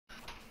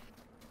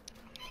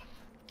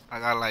I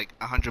got like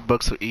 $100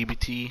 for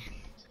EBT.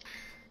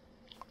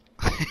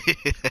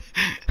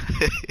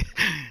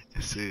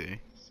 Sí.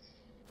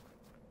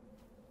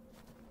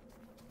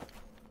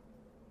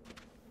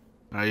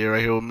 Are you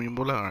right here with me,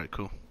 Bola? Alright,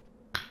 cool.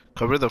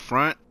 Cover the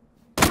front.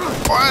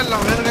 ¡Oh, la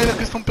verga!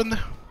 Aquí está un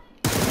pendejo.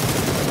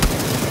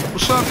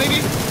 What's up,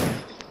 nigga?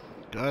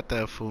 Got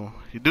that fool.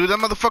 Dude, that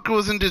motherfucker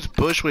was in this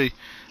bush, way.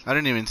 I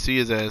didn't even see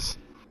his ass.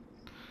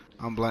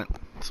 I'm blind.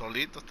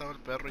 Solito estaba el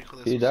perro, hijo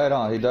de He died,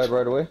 huh? He died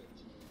right away?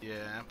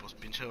 Yeah, pues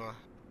pinche va.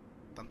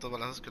 Tantos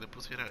balazos que le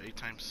pusiera 8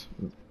 times.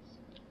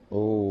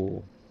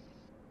 Oh.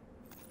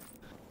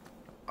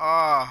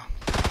 Ah.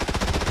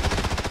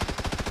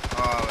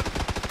 Ah,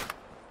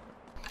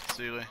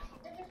 sí, güey.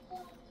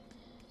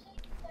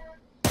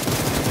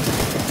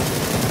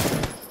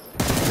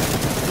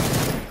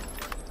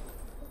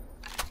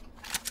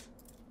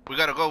 We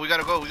gotta go, we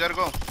gotta go, we gotta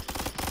go.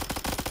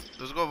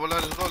 Let's go, Bola,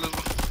 let's go, let's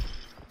go.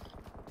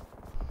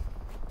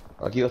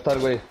 Aquí va a estar,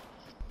 güey.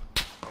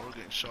 Oh, we're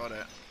getting shot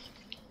at.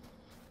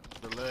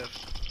 The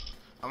left.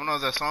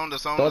 Vámonos de zone, Te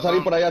va a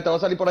salir por allá, te va a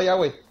salir por allá,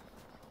 güey.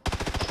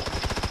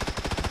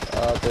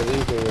 Ah, te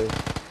dije, güey.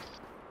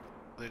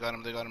 They got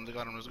him, they got him, they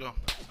got him, let's go.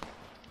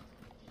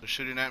 They're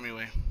shooting at me,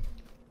 güey.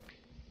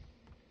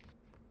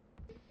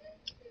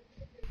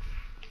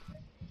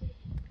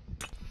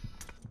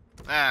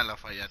 Ah, la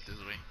fallaste,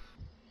 güey.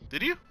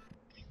 Did you?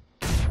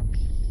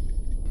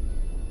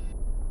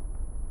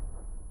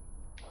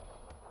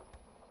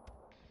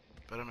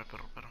 Espérame,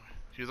 perro, espérame.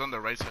 He's on the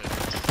right side.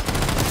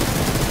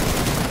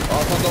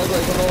 Ah, son dos,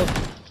 güey, son dos.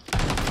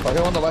 Baje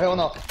uno, baje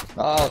uno.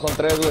 Ah, son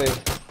tres, güey.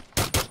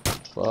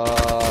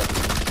 Fuck.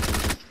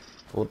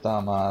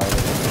 Puta madre.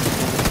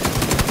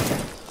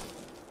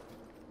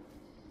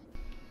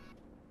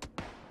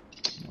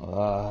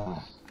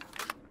 Ah.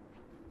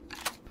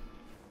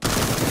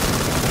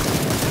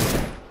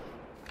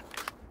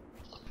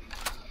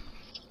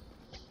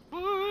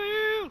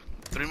 Woo!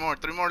 Three more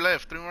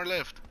left, three more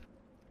left.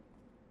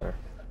 There.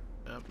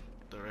 Yep,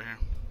 they're right here.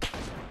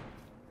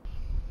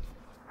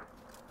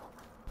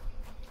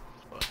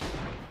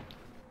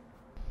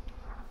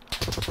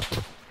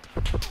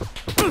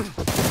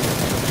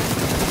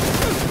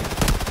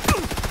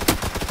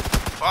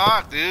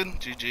 Fuck, dude.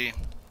 GG.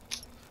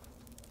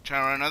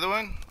 Trying to run another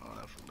one? Oh,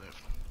 that fool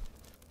left.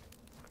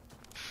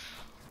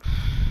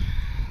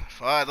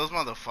 Fuck, those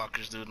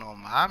motherfuckers, dude. No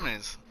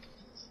mames.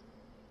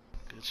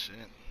 Good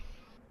shit.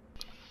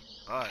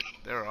 Fuck,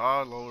 they're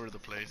all over the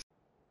place.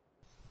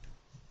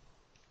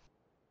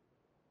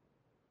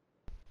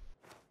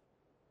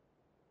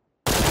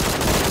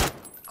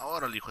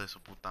 Ahora el hijo de su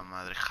puta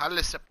madre. Jale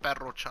ese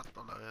perro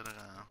chato a la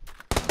verga.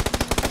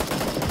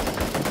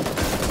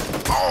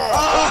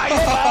 ¡Ay,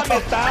 no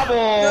mames,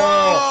 Tavo! ¡No!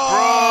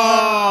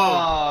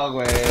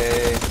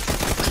 Güey.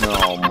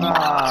 No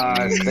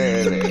mames.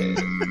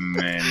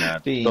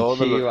 Todos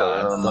los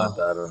cabrones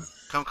mataron.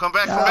 Come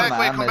back,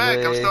 wait, come back.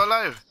 I'm still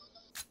alive.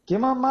 ¿Qué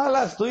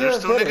mamalas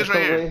tuyas? There's two niggas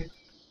right here.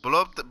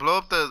 Blow up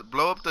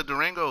the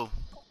Durango,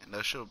 and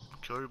that should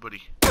kill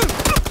everybody.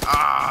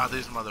 Ah,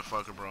 this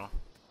motherfucker, bro.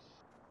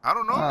 I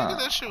don't know, nigga.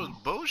 That shit was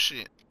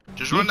bullshit.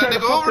 Just run that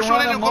nigga over, so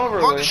they didn't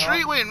walk the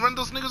street way and run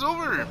those niggas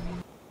over.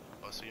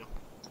 Oh, see you.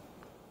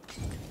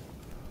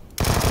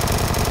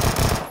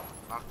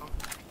 Knocked him.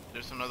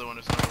 There's another one.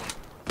 There's another one.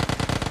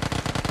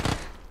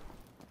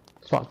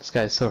 Fuck, this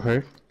guy's so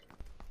hurt.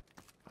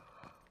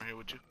 I'm here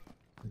with you.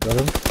 Got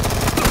him.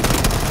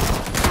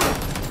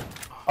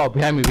 Oh,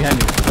 behind me, behind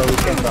me. Where we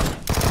came from.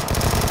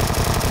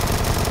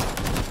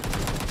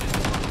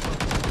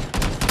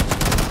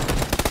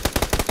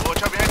 Oh,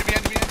 watch out behind you.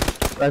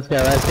 Last guy.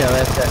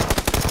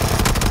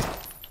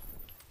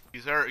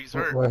 He's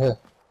hurt. Right here.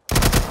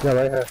 Yeah,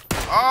 right here.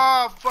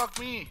 Oh, fuck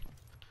me.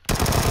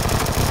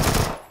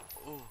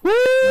 Oh.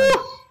 Woo!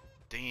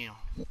 Damn.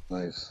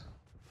 Nice.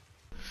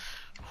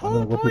 Oh, I'm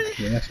gonna go boy. pick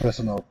the next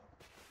person up.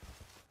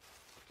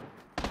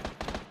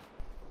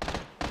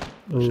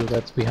 Ooh,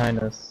 that's behind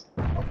us.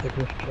 I'll take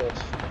your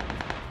shots.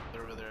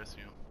 They're over there, I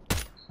see you.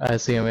 I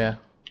see him, yeah.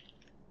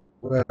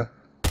 Where?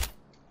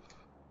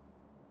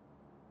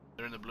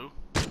 They're in the blue.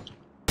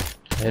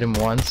 Hit him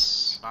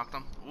once. Knocked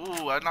him.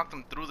 Ooh, I knocked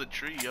him through the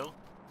tree, yo.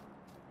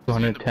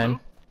 210.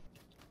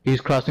 He's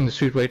crossing the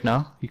street right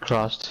now. He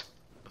crossed.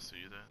 I see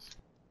you guys.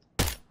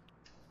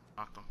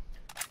 Knocked him.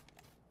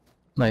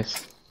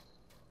 Nice.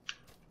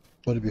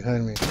 Somebody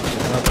behind me. Oh,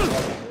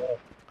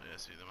 yeah, I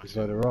see them. I He's see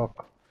by them. the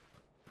rock.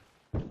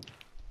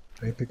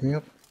 Can you pick me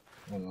up?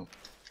 Oh no.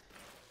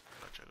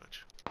 Gotcha.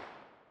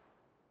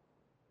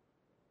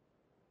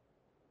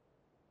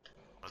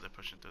 Oh, they're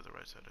pushing through the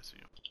right side. I see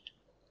you.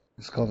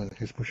 He's coming.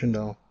 He's pushing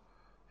down.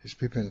 He's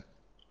peeping.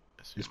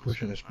 I see He's him,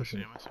 pushing, I he's see pushing.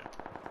 him, I see him.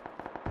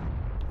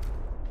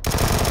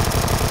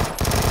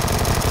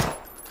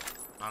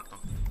 Knocked him.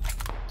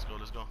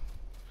 Let's go.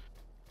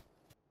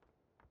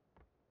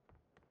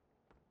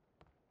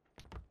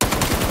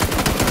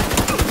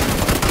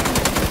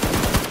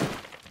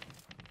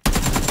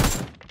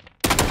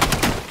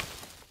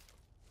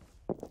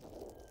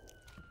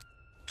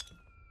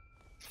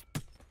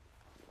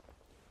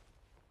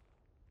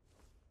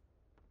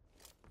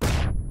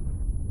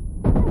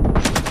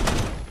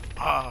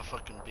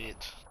 fucking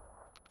bitch.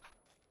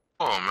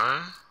 Oh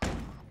man.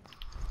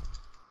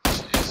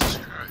 Jesus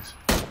Christ.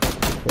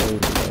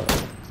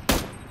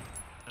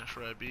 That's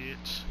right,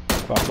 bitch.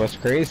 Fuck, what's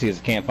crazy is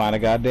I can't find a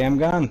goddamn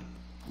gun.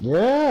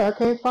 Yeah, I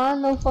can't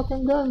find no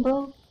fucking gun,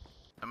 bro.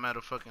 I'm out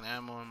of fucking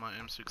ammo in my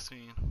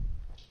M16.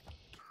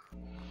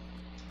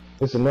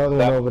 There's another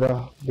one over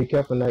there. Be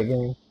careful in that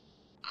game.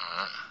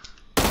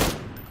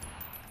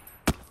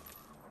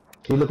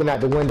 He looking out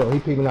the window. He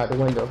peeping out the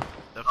window.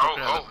 That fucker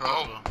has a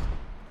crossbow.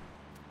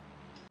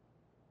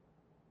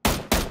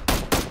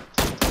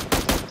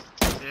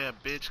 Yeah,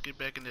 bitch, get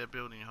back in that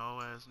building, you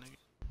hoe ass nigga.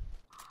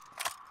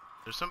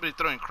 There's somebody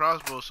throwing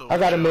crossbows. So I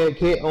got a med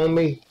kit on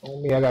me.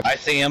 I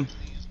see him.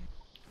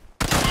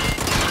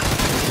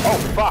 Oh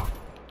fuck!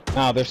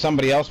 No, there's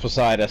somebody else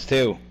beside us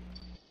too.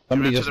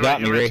 Somebody just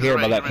got me right here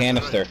by that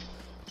canister.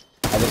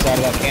 Other side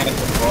of that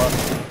canister, bro.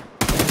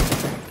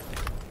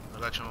 I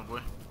got you, my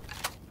boy.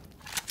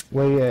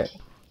 Where you at?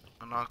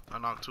 I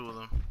knocked 2 of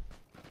them.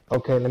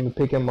 Okay, let me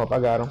pick him up. I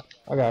got him.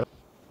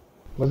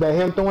 Was that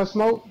him throwing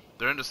smoke?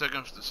 They're in the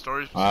second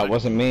story. It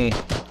wasn't me.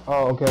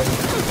 Oh, okay.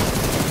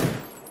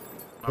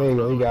 There you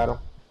go. He got him.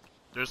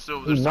 There's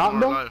still He knocked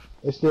more him? alive.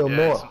 It's still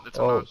more. It's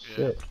a Oh knock,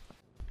 shit. Yeah.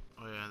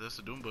 Oh yeah, that's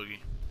the Doom Buggy.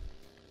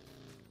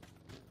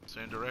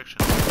 Same direction.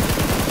 I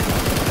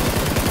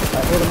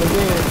hit him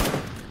again.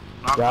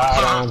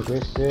 Got him.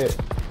 Good shit.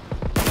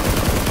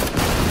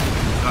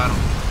 Got him.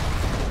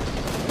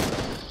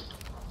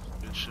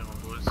 Good shit, my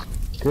boys.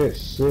 Good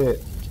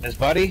shit. His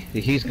buddy?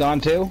 He's gone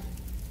too?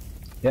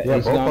 Yeah,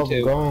 he's both gone of them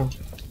too. gone.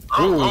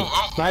 Ooh,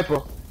 sniper.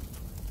 Are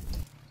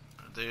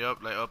they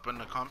up in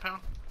the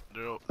compound?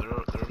 They're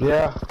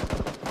Yeah.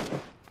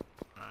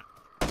 Alright.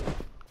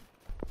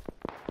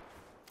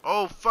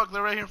 Oh fuck,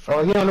 they're right here in front.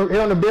 Oh, he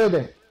on the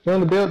building. He on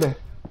the building.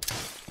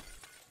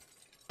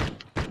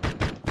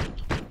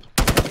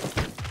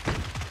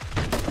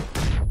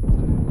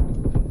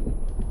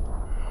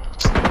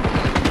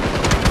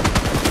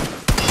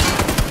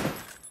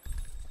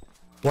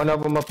 One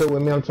of them up here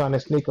with me. I'm trying to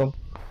sneak him.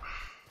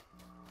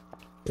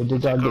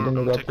 Did y'all get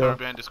them up there?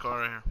 Behind this car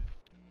right here.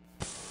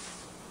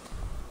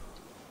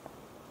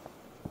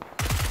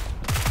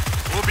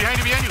 Oh, behind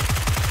you!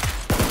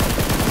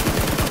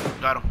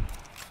 Got him.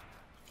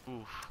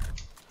 Oof.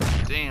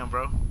 Damn,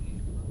 bro.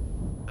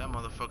 That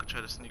motherfucker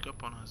tried to sneak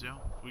up on us, yo.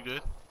 We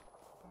good?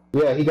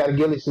 Yeah, he got a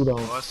ghillie suit on.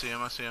 Oh, I see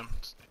him.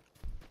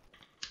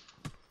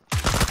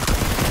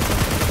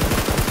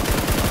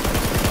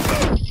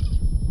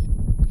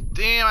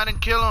 Damn, I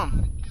didn't kill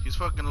him. He's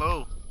fucking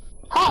low.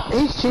 Ha!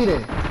 He's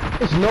cheating.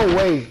 There's no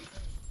way.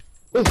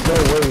 There's no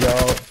way,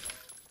 dog.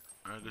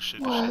 Alright, good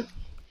shit.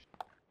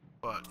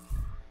 Fuck.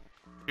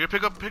 Here,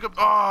 pick up.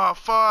 Oh,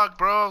 fuck,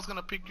 bro. I was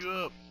gonna pick you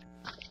up.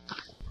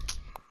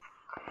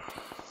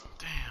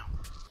 Damn.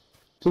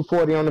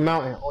 240 on the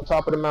mountain, on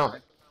top of the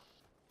mountain.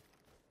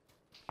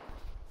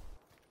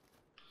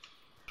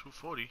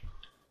 240?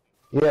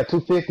 Yeah,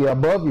 250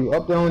 above you,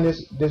 up there on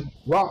this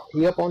rock.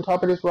 He up on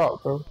top of this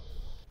rock, bro.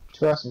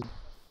 Trust me.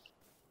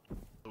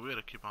 We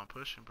gotta keep on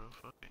pushing, bro.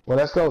 Fuck it. Well,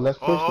 let's go. Let's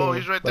push. Oh,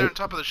 he's right there on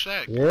top of the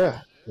shack.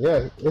 Yeah.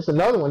 It's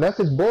another one. That's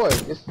his boy.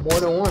 It's more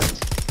than one.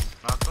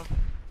 Knock him.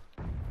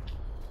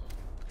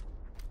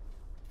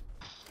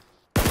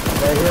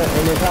 Right here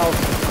in this house.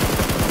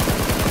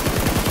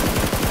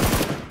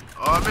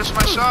 Oh, I missed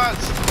my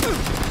shots.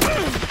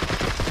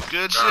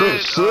 Good shit.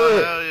 Good shit.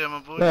 Oh, hell yeah, my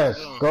boy.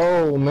 Let's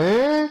go,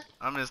 man.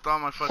 I missed all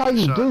my That's fucking how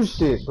you shots. do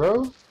shit,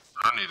 bro.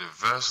 I need a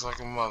vest like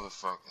a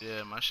motherfucker.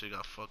 Yeah, my shit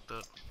got fucked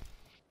up.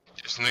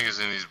 There's niggas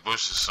in these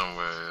bushes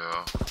somewhere,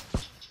 yo.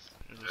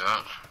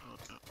 Yeah.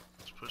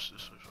 Let's push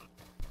this way.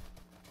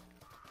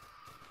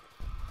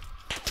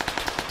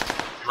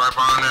 You right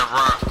behind that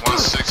rock,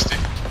 160.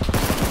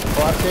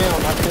 Oh, I see him.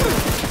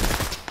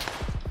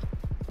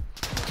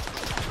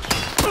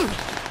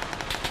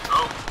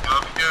 Oh,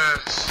 got the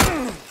gas.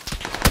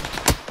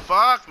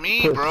 Fuck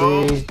me,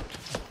 bro. Pussy.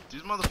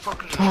 These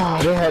motherfuckers are...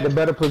 Oh, they had the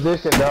better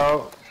position,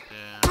 dog.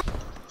 Yeah.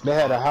 They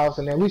had a house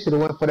in there. We should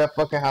have went for that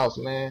fucking house,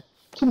 man.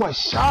 Too much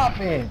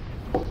shopping.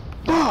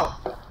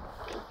 Fuck.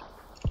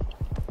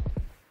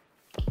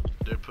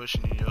 They're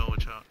pushing you, yo.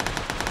 Watch out.